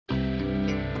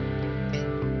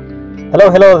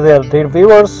Hello there dear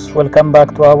viewers, welcome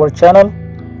back to our channel.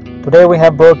 Today we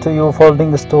have brought to you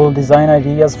folding stool design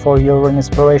ideas for your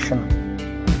inspiration.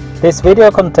 This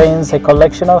video contains a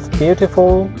collection of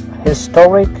beautiful,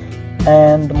 historic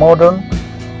and modern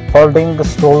folding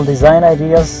stool design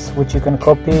ideas which you can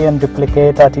copy and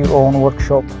duplicate at your own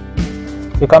workshop.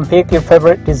 You can pick your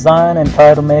favorite design and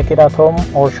try to make it at home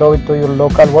or show it to your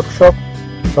local workshop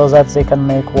so that they can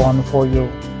make one for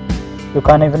you. You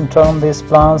can even turn these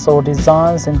plans or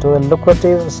designs into a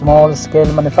lucrative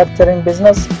small-scale manufacturing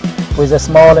business with a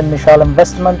small initial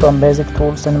investment on basic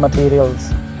tools and materials.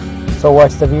 So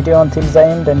watch the video until the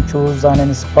end and choose an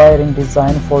inspiring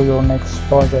design for your next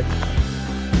project.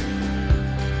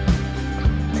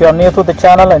 If you are new to the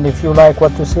channel and if you like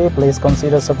what you see, please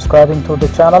consider subscribing to the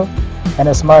channel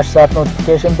and smash that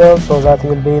notification bell so that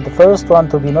you will be the first one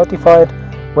to be notified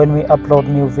when we upload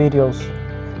new videos.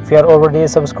 If you are already a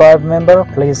subscribed member,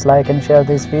 please like and share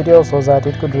this video so that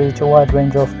it could reach a wide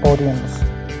range of audience.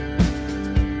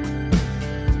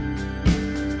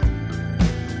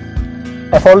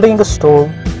 A folding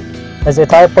stool is a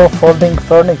type of folding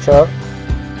furniture,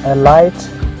 a light,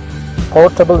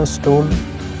 portable stool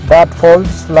that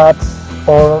folds flat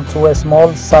or to a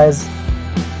small size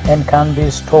and can be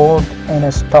stored in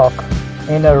a stock,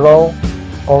 in a row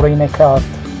or in a cart.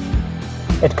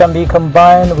 It can be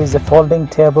combined with a folding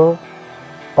table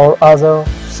or other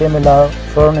similar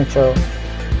furniture.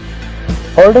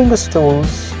 Folding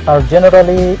stools are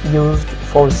generally used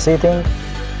for sitting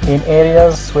in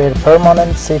areas where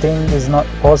permanent sitting is not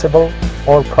possible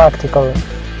or practical.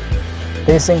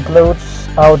 This includes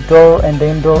outdoor and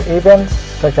indoor events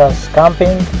such as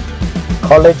camping,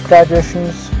 college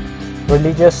graduations,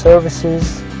 religious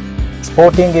services,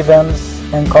 sporting events,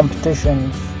 and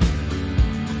competitions.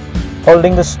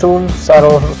 Folding stools are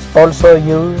also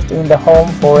used in the home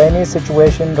for any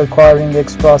situation requiring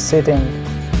extra seating.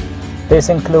 This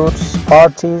includes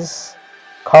parties,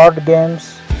 card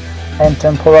games, and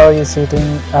temporary seating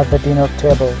at the dinner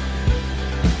table.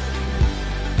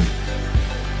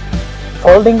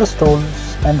 Folding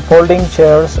stools and folding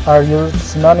chairs are used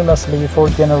synonymously for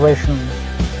generations.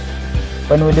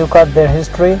 When we look at their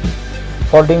history,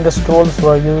 folding stools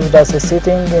were used as a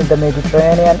seating in the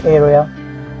Mediterranean area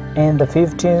in the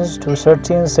 15th to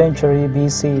 13th century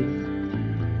BC.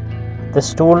 The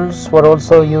stools were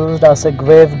also used as a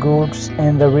grave goods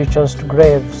in the richest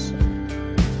graves.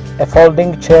 A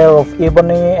folding chair of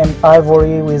ebony and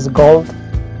ivory with gold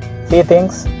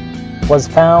fittings was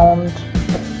found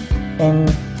in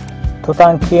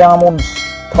Tutankhamun's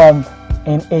tomb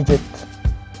in Egypt.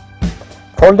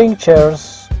 Folding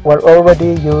chairs were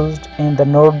already used in the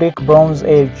Nordic Bronze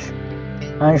Age,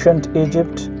 ancient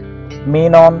Egypt,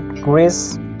 Minoan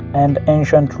Greece, and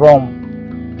ancient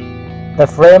Rome. The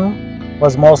frame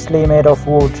was mostly made of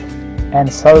wood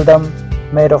and seldom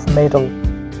made of metal.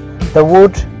 The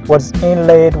wood was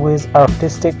inlaid with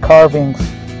artistic carvings,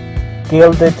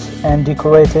 gilded and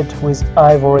decorated with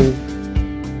ivory.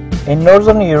 In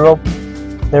Northern Europe,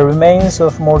 the remains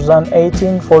of more than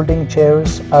 18 folding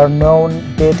chairs are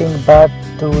known dating back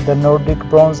to the Nordic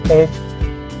Bronze Age,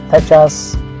 such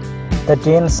as the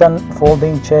Jensen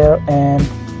folding chair and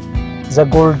the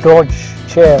Guldog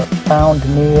chair found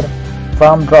near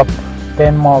Vamdrup,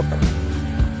 Denmark.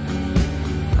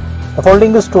 The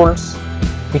folding stools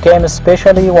became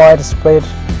especially widespread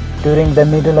during the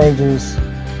Middle Ages.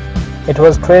 It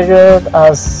was treasured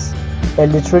as a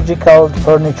liturgical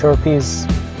furniture piece.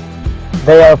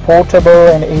 They are portable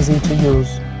and easy to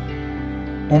use.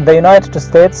 In the United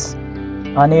States,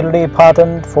 an early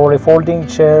patent for a folding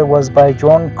chair was by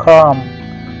John Cram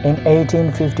in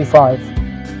 1855.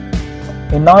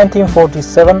 In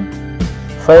 1947,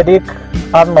 Frederick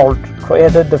Arnold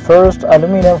created the first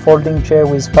aluminum folding chair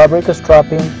with fabric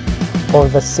strapping for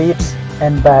the seats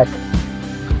and back.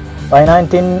 By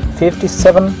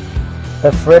 1957,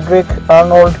 the Frederick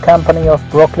Arnold Company of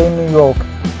Brooklyn, New York,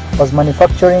 was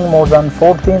manufacturing more than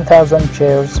 14,000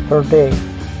 chairs per day.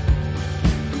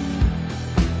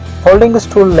 Folding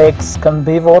stool legs can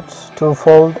pivot to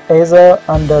fold either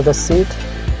under the seat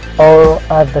or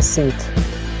at the seat.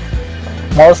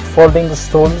 Most folding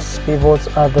stools pivot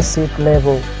at the seat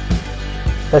level.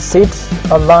 The seat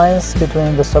aligns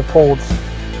between the supports.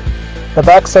 The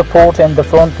back support and the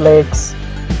front legs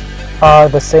are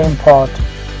the same part.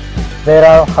 There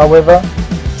are, however,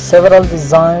 several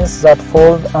designs that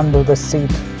fold under the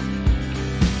seat.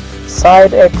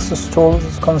 Side X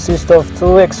stools consist of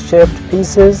two X-shaped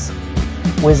pieces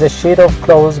with a sheet of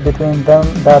cloth between them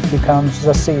that becomes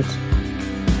the seat.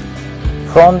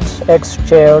 Front X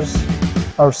chairs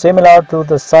are similar to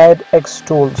the side X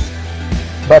stools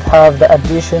but have the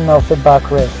addition of a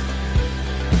backrest.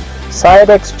 Side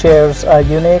X chairs are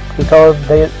unique because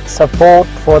the support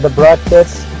for the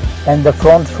brackets and the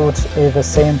front foot is the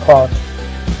same part.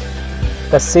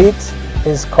 The seat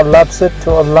is collapsed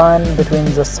to a line between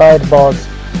the sidebars,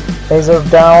 either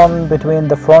down between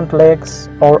the front legs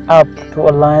or up to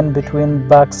a line between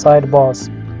back sidebars.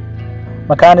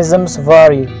 Mechanisms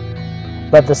vary,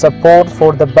 but the support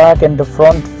for the back and the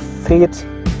front feet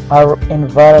are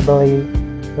invariably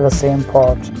the same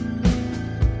part.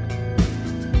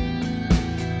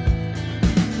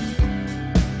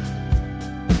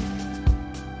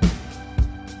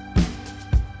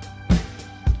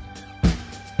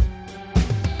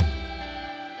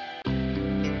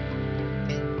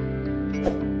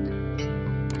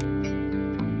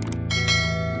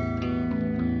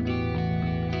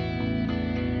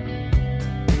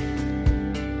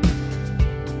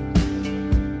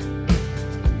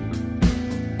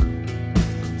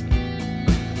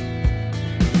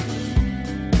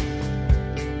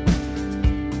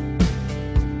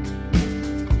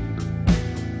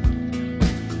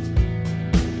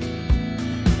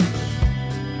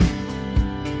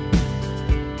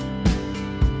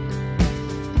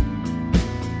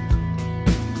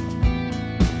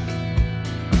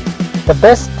 The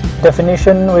best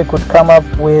definition we could come up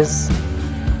with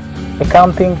a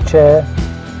camping chair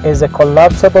is a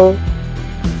collapsible,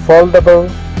 foldable,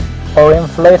 or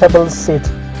inflatable seat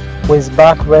with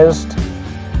backrest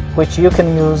which you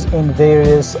can use in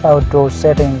various outdoor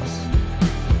settings.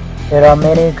 There are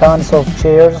many kinds of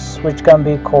chairs which can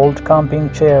be called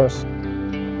camping chairs,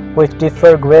 which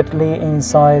differ greatly in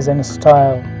size and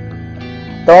style.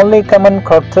 The only common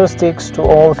characteristics to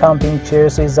all camping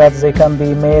chairs is that they can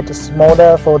be made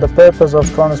smaller for the purpose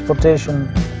of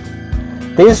transportation.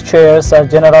 These chairs are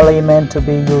generally meant to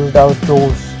be used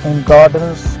outdoors, in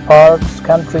gardens, parks,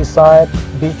 countryside,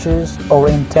 beaches, or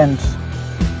in tents.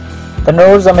 The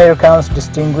North Americans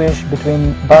distinguish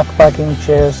between backpacking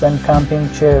chairs and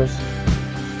camping chairs.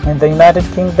 In the United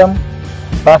Kingdom,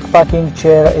 backpacking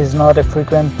chair is not a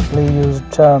frequently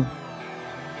used term.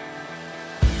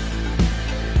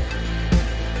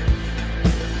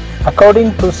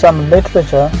 According to some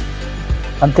literature,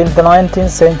 until the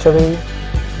 19th century,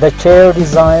 the chair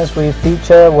designs we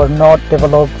feature were not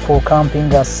developed for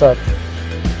camping as such.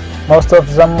 Most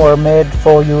of them were made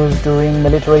for use during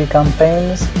military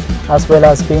campaigns, as well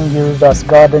as being used as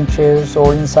garden chairs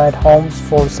or inside homes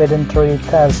for sedentary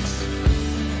tasks.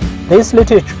 These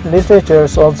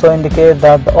literatures also indicate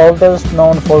that the oldest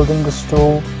known folding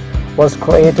stool was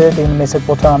created in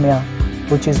Mesopotamia,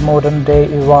 which is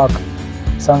modern-day Iraq,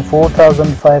 some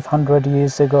 4,500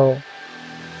 years ago.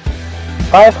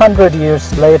 500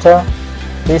 years later,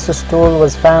 this stool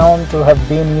was found to have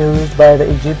been used by the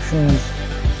Egyptians.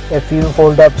 A few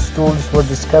fold-up stools were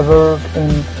discovered in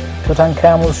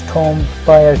Tutankhamun's tomb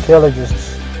by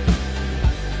archaeologists.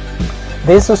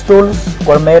 These stools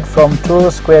were made from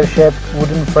two square-shaped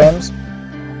wooden frames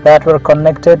that were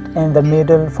connected in the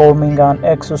middle, forming an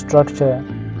X structure.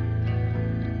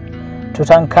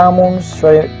 Tutankhamun's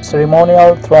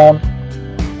ceremonial throne,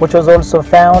 which was also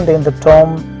found in the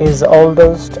tomb, is the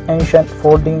oldest ancient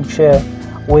folding chair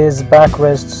with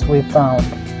backrests we found.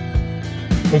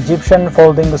 Egyptian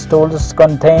folding stools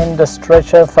contained a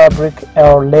stretcher fabric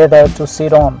or leather to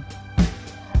sit on.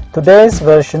 Today's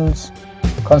versions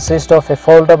consist of a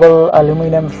foldable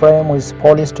aluminum frame with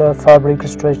polyester fabric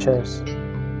stretchers.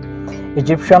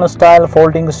 Egyptian-style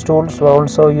folding stools were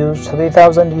also used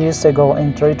 3,000 years ago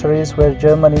in territories where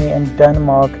Germany and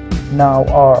Denmark now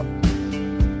are.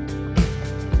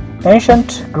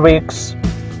 Ancient Greeks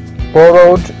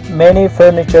borrowed many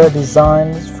furniture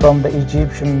designs from the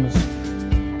Egyptians,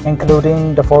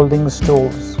 including the folding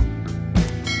stools.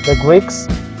 The Greeks,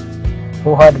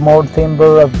 who had more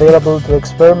timber available to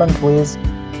experiment with,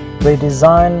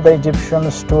 redesigned the Egyptian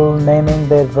stool, naming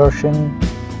their version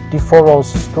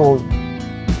Diphoros stool.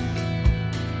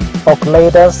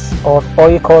 Okleidas or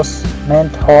oikos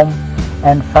meant home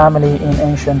and family in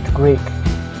ancient Greek.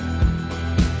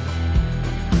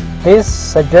 This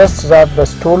suggests that the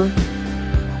stool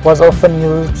was often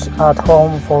used at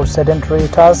home for sedentary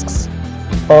tasks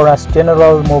or as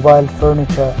general mobile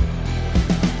furniture.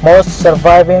 Most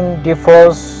surviving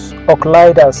Diphoros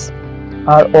okleidas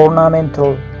are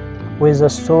ornamental, with the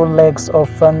stool legs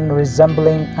often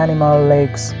resembling animal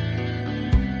legs.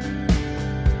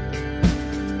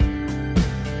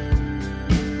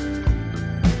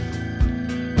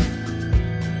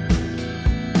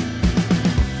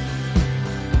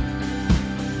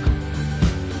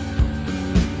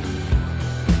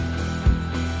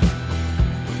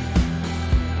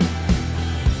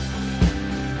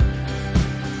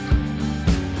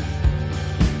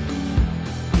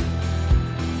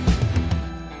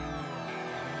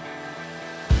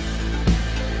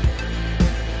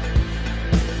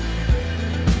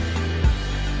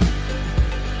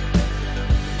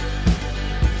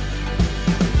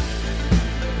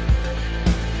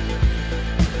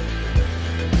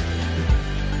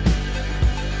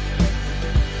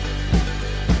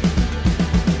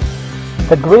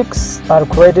 The Greeks are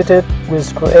credited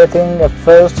with creating a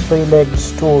first three-legged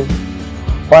stool.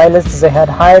 Whilst they had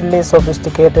highly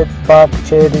sophisticated bark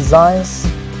chair designs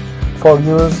for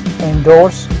use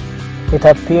indoors, it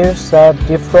appears that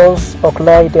Diphros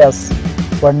Euclides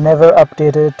were never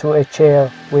updated to a chair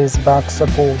with back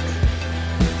support.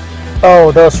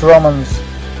 Oh, those Romans!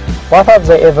 What have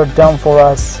they ever done for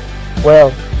us?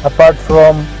 Well, apart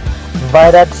from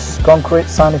viaducts, concrete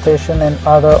sanitation and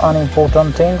other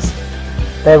unimportant things,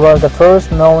 they were the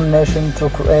first known nation to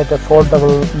create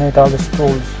affordable metal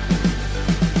stools.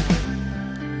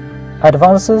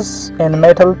 Advances in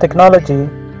metal technology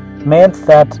meant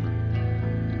that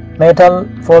metal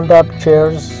fold-up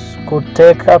chairs could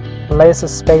take up less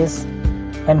space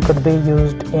and could be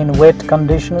used in wet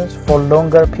conditions for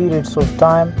longer periods of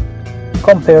time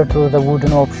compared to the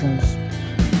wooden options.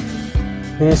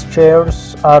 These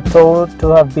chairs are thought to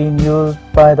have been used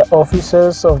by the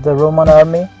officers of the Roman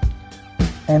army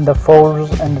in the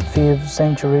 4th and 5th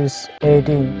centuries AD.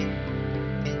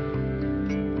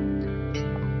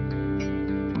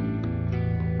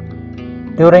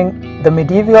 During the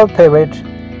medieval period,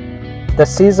 the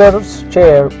Caesar's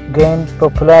chair gained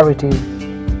popularity.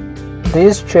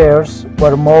 These chairs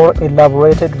were more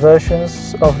elaborated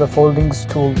versions of the folding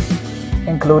stools,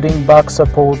 including back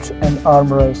support and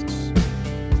armrests.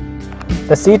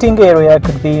 The seating area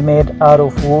could be made out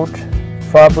of wood,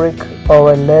 fabric,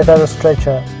 or a leather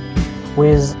stretcher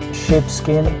with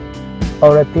sheepskin,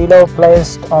 or a pillow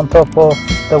placed on top of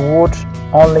the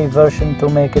wood-only version to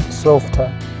make it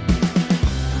softer.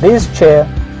 This chair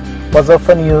was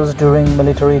often used during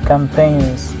military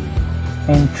campaigns,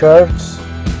 in churches,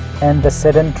 and the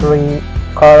sedentary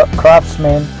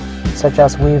craftsmen such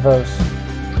as weavers.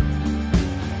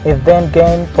 It then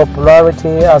gained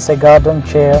popularity as a garden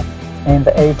chair in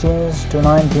the 18th to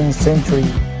 19th century.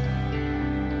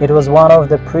 It was one of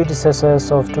the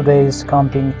predecessors of today's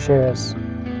camping chairs.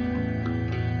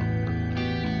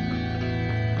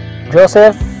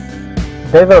 Joseph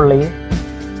Beverley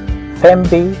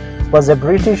Femby was a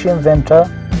British inventor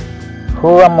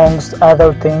who, amongst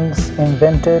other things,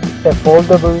 invented a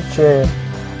foldable chair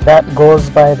that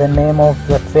goes by the name of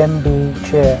the Femby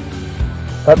chair,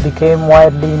 but became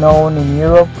widely known in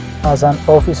Europe as an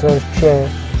officer's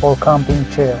chair or camping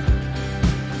chair.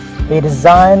 He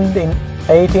designed in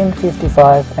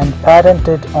 1855 and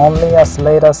patented only as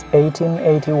late as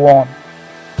 1881.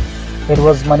 It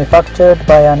was manufactured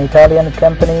by an Italian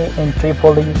company in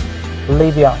Tripoli,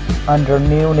 Libya, under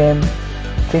new name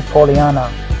Tripoliana.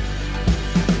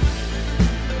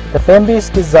 The Femby's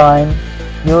design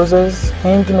uses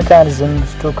hinge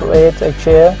mechanisms to create a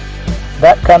chair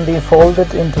that can be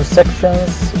folded into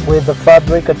sections with the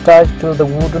fabric attached to the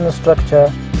wooden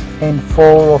structure in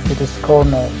 4 of its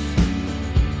corners.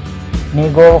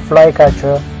 Negro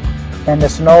flycatcher and a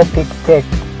snow peak-tech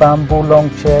bamboo long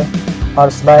chair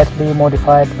are slightly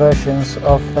modified versions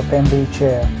of the Femby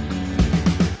chair.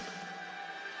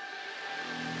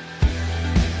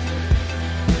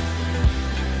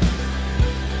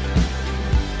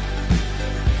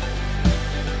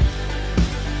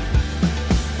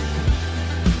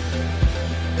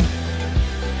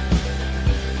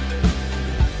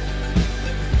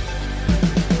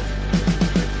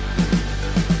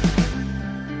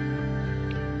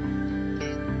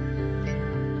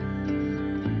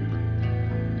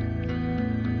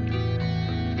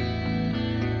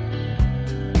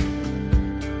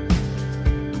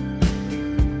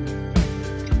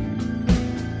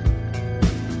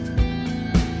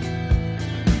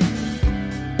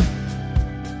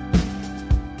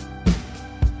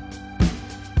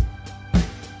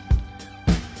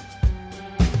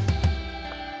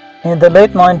 In the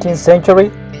late 19th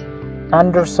century,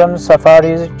 Anderson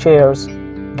Safari's chairs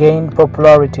gained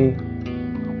popularity.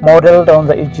 Modeled on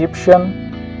the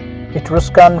Egyptian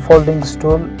Etruscan folding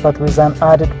stool but with an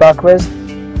added backrest,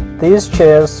 these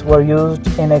chairs were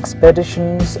used in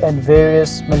expeditions and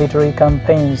various military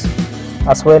campaigns,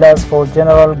 as well as for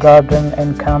general garden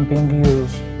and camping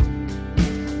use.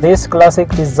 This classic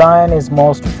design is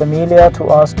most familiar to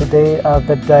us today as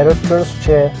the director's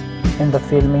chair in the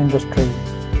film industry.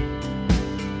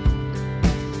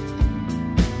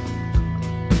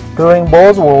 During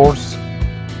both wars,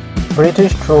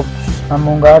 British troops,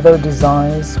 among other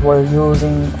designs, were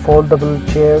using foldable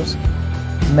chairs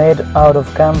made out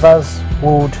of canvas,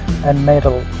 wood, and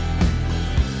metal.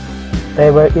 They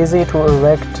were easy to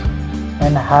erect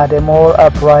and had a more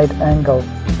upright angle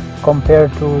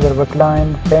compared to the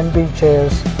reclined Femby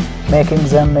chairs, making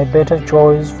them a better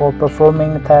choice for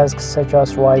performing tasks such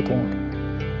as writing.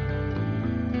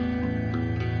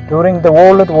 During the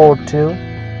World War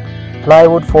II,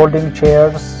 Plywood folding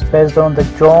chairs based on the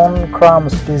John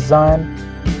Crum's design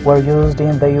were used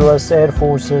in the US Air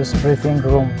Force's briefing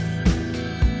rooms.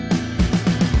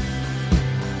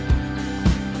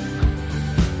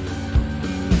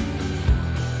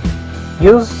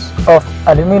 Use of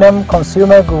aluminum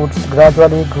consumer goods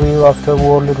gradually grew after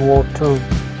World War II.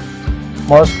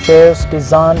 Most chairs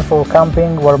designed for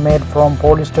camping were made from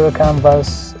polyester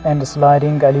canvas and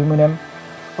sliding aluminum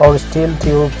or steel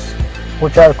tubes,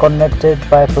 which are connected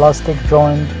by plastic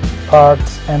joint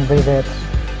parts and rivets.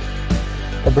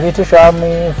 The British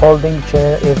Army folding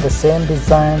chair is the same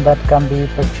design that can be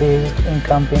purchased in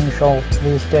camping shops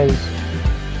these days.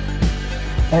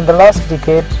 In the last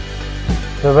decade,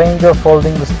 the range of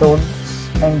folding stools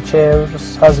and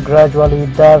chairs has gradually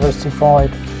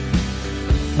diversified.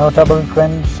 Notable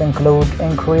trends include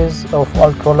increase of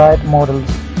ultralight models.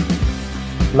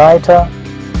 Lighter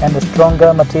and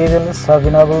stronger materials have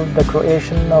enabled the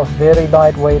creation of very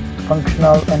lightweight,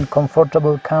 functional and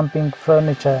comfortable camping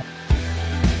furniture.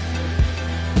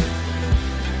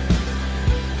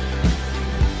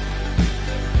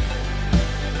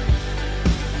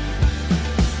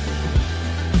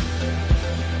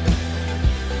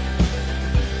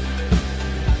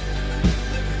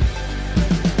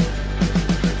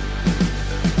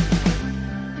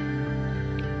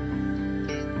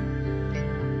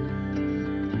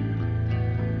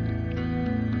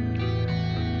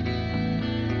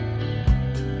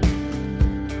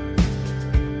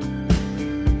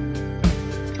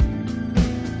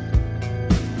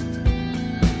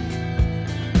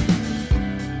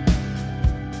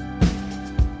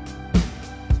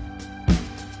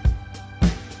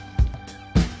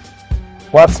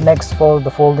 What's next for the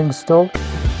folding stool?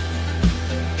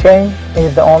 Change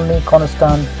is the only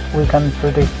constant we can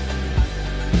predict.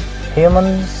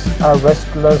 Humans are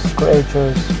restless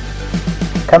creatures.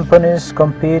 Companies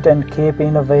compete and keep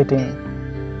innovating.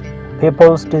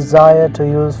 People's desire to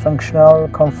use functional,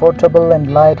 comfortable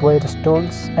and lightweight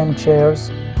stools and chairs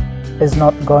is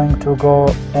not going to go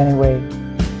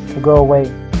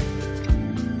away.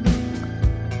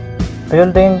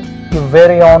 Building your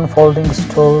very own folding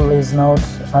stool is not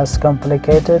as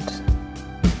complicated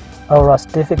or as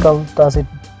difficult as it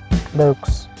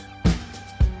looks.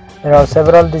 There are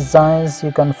several designs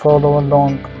you can follow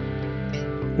along.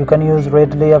 You can use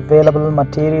readily available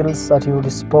materials at your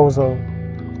disposal.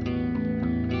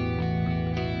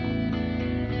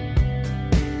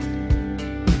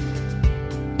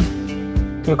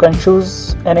 You can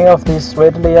choose any of these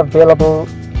readily available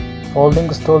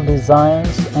folding stool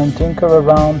designs and tinker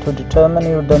around to determine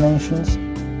your dimensions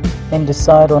and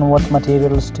decide on what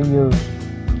materials to use.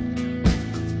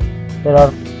 There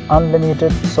are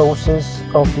unlimited sources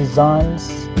of designs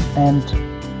and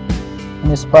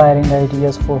inspiring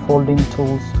ideas for folding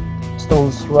stools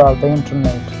throughout the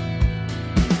internet.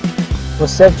 With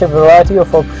such a variety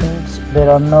of options, there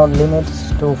are no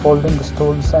limits to folding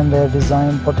stools and their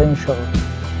design potential.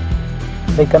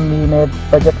 They can be made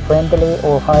budget-friendly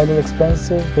or highly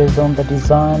expensive based on the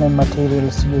design and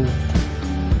materials used.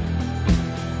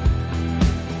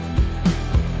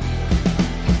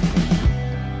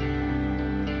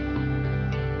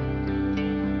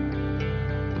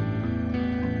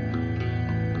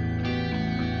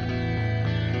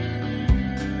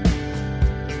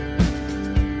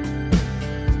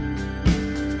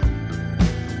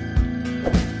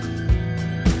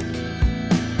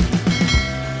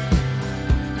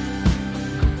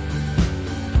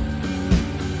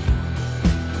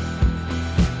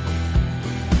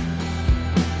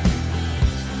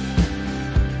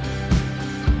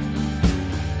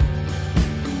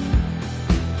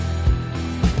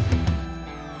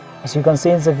 As you can see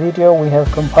in the video, we have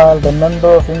compiled a number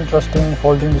of interesting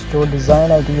folding stool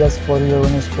design ideas for your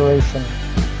inspiration.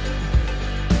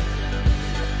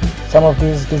 Some of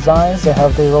these designs, they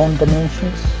have their own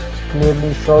dimensions,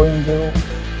 clearly showing you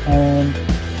and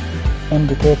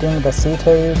indicating the seat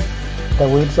height, the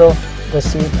width of the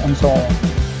seat and so on.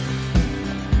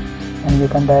 And you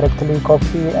can directly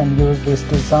copy and use these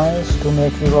designs to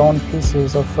make your own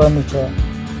pieces of furniture.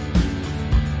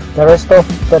 The rest of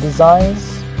the designs,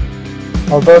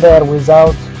 although they are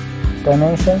without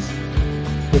dimensions,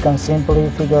 you can simply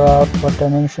figure out what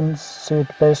dimensions suit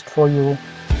best for you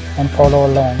and follow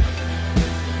along.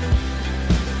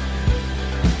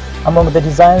 Among the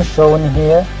designs shown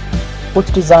here,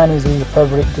 which design is your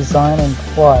favorite design and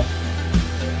why?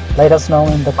 Let us know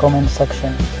in the comment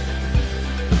section.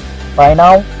 By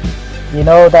now, you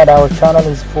know that our channel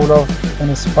is full of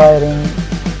inspiring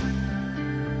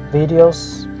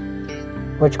videos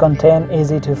which contain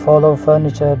easy to follow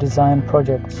furniture design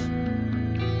projects.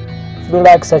 If you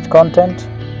like such content,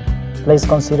 Please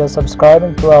consider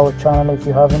subscribing to our channel if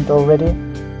you haven't already,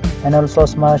 and also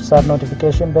smash that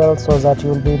notification bell so that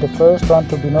you'll be the first one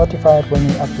to be notified when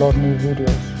we upload new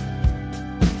videos.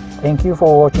 Thank you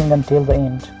for watching until the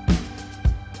end.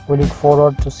 We look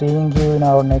forward to seeing you in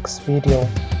our next video.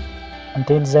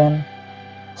 Until then,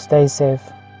 stay safe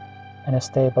and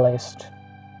stay blessed.